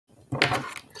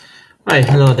Hi,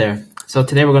 hello there. So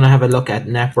today we're going to have a look at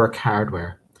network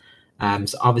hardware.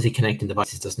 So obviously connecting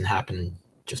devices doesn't happen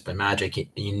just by magic.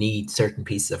 You need certain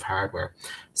pieces of hardware.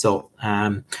 So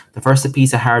the first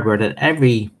piece of hardware that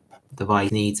every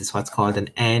device needs is what's called an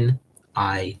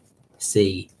NIC,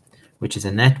 which is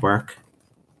a network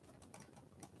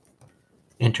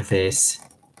interface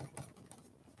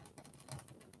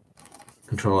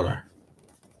controller.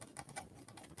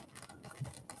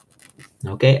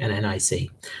 Okay, an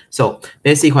NIC. So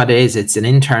basically what it is, it's an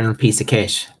internal piece of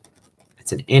kit.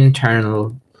 It's an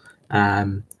internal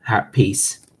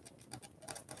piece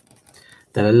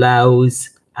that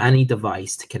allows any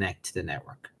device to connect to the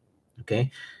network. Okay,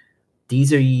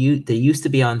 these are they used to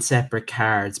be on separate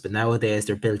cards, but nowadays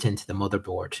they're built into the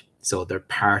motherboard, so they're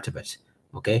part of it.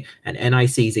 Okay, and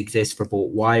NICs exist for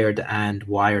both wired and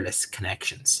wireless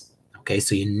connections. Okay,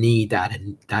 so you need that,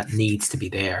 and that needs to be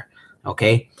there.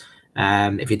 Okay,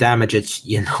 if you damage it,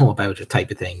 you know about it,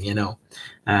 type of thing.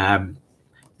 The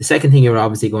second thing you're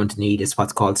obviously going to need is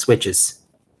what's called switches.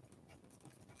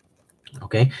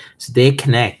 Okay, so they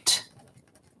connect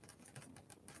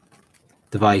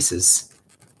devices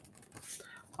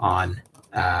on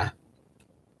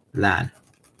LAN.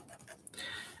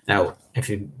 Now, if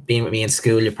you've been with me in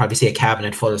school, you'll probably see a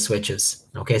cabinet full of switches.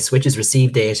 Okay, switches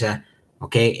receive data,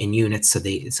 okay, in units. So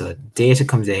data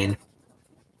comes in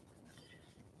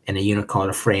a unit called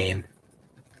a frame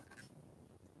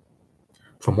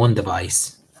from one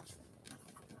device.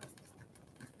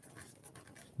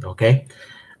 Okay,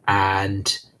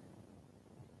 and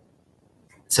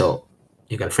so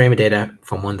you've got a frame of data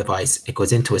from one device. It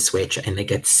goes into a switch and it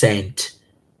gets sent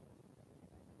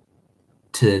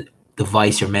to the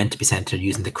device you're meant to be sent to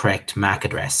using the correct MAC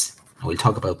address. And we'll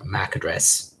talk about MAC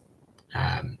address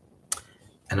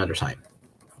another time.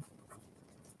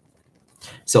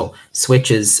 So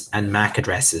switches and MAC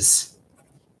addresses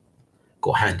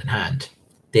go hand in hand.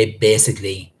 They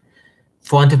basically,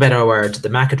 for want of a better word, the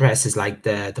MAC address is like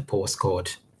the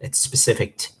postcode. It's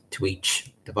specific to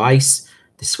each device.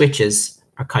 The switches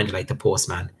are kind of like the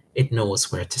postman. It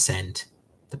knows where to send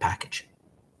the package,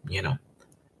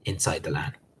 inside the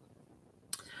LAN.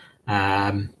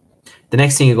 The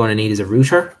next thing you're going to need is a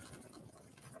router.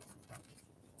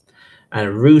 And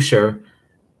a router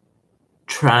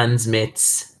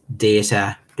transmits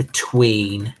data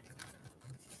between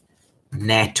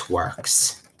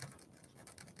networks.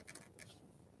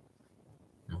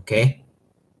 Okay,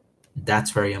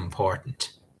 that's very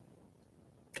important.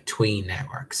 Between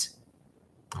networks.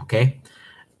 Okay,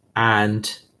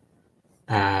 and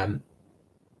routers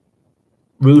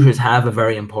have a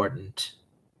very important,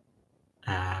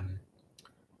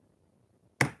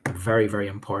 very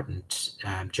important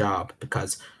job,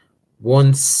 because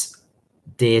once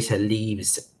data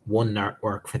leaves one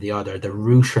network for the other, the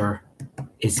router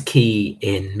is key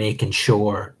in making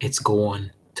sure it's going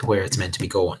to where it's meant to be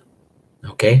going.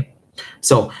 Okay,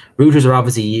 so routers are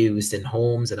obviously used in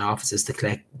homes and offices to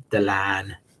collect the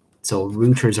LAN. So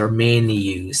routers are main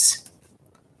use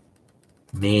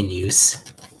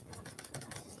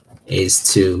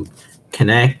is to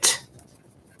connect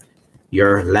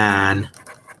your LAN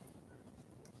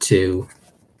to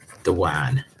the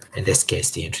WAN, in this case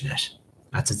the internet.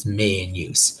 That's its main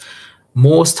use.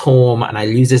 Most home, and I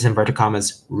use this in inverted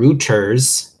commas,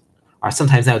 routers, or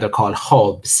sometimes now they're called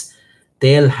hubs,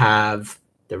 they'll have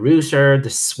the router, the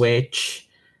switch,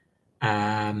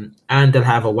 and they'll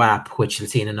have a WAP, which you'll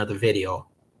see in another video,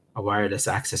 a wireless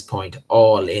access point,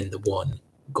 all in the one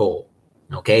go.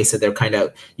 Okay, so they're kind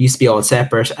of used to be all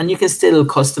separate, and you can still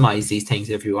customize these things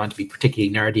if you want to be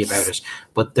particularly nerdy about it,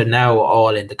 but they're now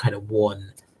all in the kind of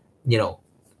one,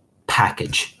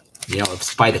 package.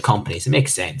 It's by the companies. It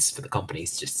makes sense for the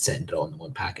companies to just send it all in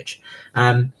one package.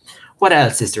 What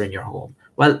else is there in your home?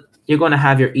 Well, you're going to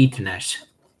have your Ethernet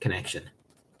connection.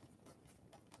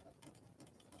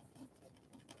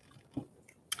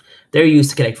 They're used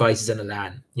to connect devices in a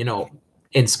LAN.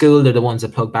 In school, they're the ones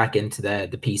that plug back into the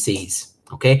PCs.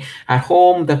 Okay, at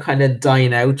home, they're kind of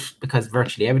dying out because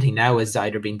virtually everything now is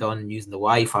either being done using the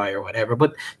Wi-Fi or whatever.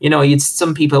 But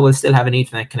some people will still have an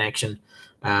Ethernet connection.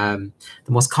 The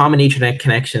most common Ethernet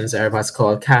connections are what's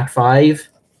called Cat5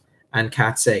 and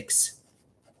Cat6.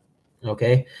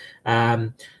 Okay,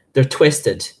 they're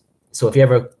twisted. So if you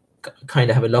ever kind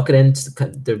of have a look at it,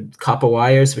 the copper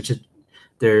wires, which is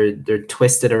they're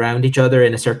twisted around each other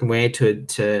in a certain way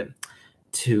to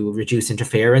reduce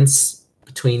interference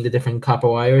between the different copper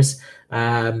wires.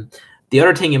 The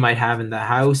other thing you might have in the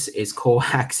house is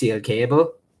coaxial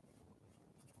cable.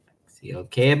 The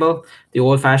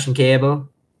old-fashioned cable.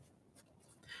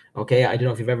 Okay, I don't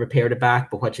know if you've ever paired it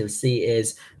back, but what you'll see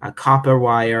is a copper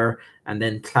wire and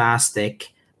then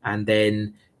plastic, and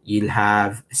then you'll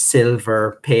have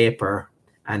silver paper,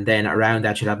 and then around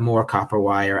that you'll have more copper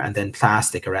wire and then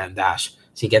plastic around that.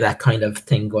 So you get that kind of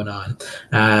thing going on.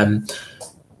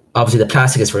 Obviously, the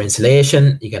plastic is for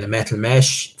insulation. You get a metal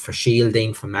mesh for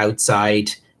shielding from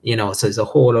outside. You know, so there's a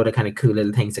whole lot of kind of cool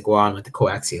little things that go on with the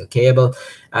coaxial cable.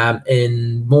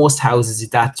 In most houses,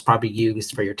 that's probably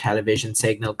used for your television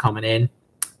signal coming in,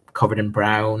 covered in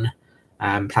brown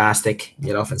plastic.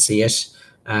 You'll often see it.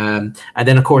 And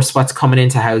then, of course, what's coming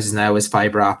into houses now is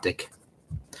fiber optic.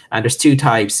 And there's two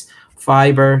types: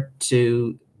 fiber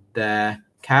to the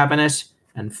cabinet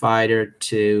and fiber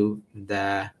to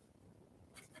the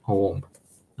home.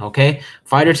 Okay,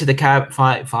 fiber to the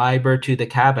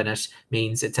cabinet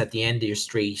means it's at the end of your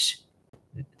street.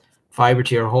 Fiber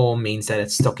to your home means that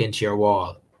it's stuck into your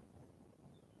wall.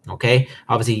 Okay,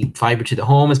 obviously fiber to the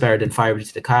home is better than fiber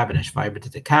to the cabinet. Fiber to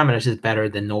the cabinet is better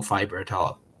than no fiber at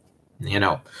all. You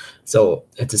know, so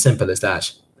it's as simple as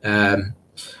that.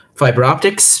 Fiber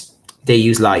optics, they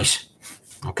use light.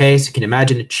 Okay, so you can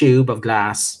imagine a tube of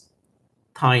glass,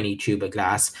 tiny tube of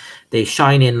glass. They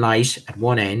shine in light at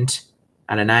one end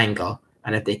at an angle,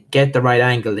 and if they get the right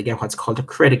angle, they get what's called a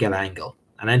critical angle.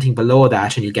 And anything below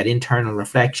that, and you get internal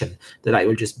reflection, the light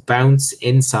will just bounce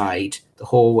inside the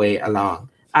whole way along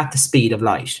at the speed of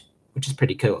light, which is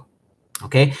pretty cool.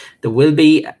 Okay, there will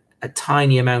be a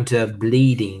tiny amount of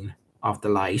bleeding of the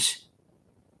light,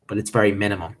 but it's very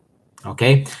minimum.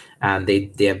 Okay, and they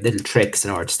have little tricks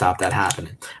in order to stop that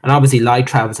happening. And obviously light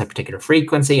travels at a particular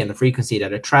frequency, and the frequency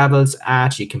that it travels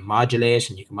at, you can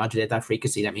modulate, and you can modulate that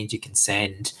frequency. That means you can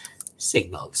send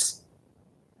signals,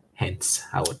 hence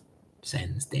how it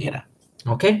sends data.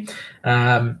 Okay,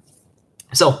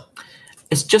 so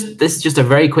this is just a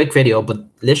very quick video, but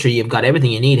literally you've got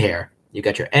everything you need here. You've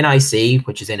got your NIC,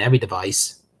 which is in every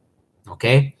device.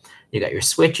 Okay, you got your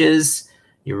switches,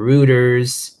 your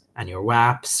routers, and your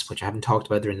WAPs, which I haven't talked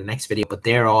about. They're in the next video, but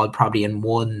they're all probably in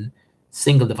one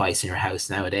single device in your house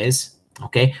nowadays.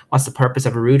 Okay, what's the purpose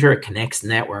of a router? It connects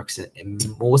networks. In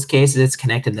most cases, it's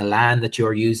connecting the LAN that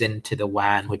you're using to the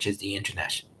WAN, which is the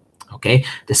internet. Okay,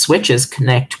 the switches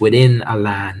connect within a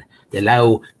LAN. They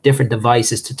allow different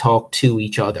devices to talk to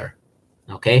each other.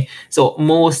 Okay, so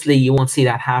mostly you won't see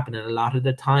that happening a lot of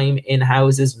the time in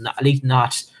houses, at least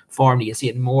not formally. You see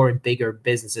it more in bigger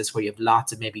businesses where you have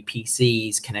lots of maybe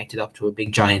PCs connected up to a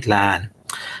big giant LAN.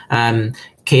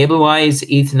 Cable-wise,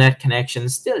 Ethernet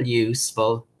connections still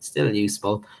useful.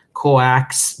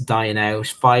 Coax dying out,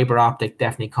 fiber optic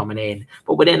definitely coming in.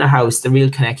 But within a house, the real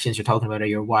connections you're talking about are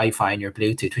your Wi-Fi and your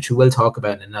Bluetooth, which we will talk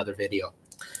about in another video.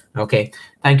 Okay,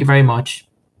 thank you very much.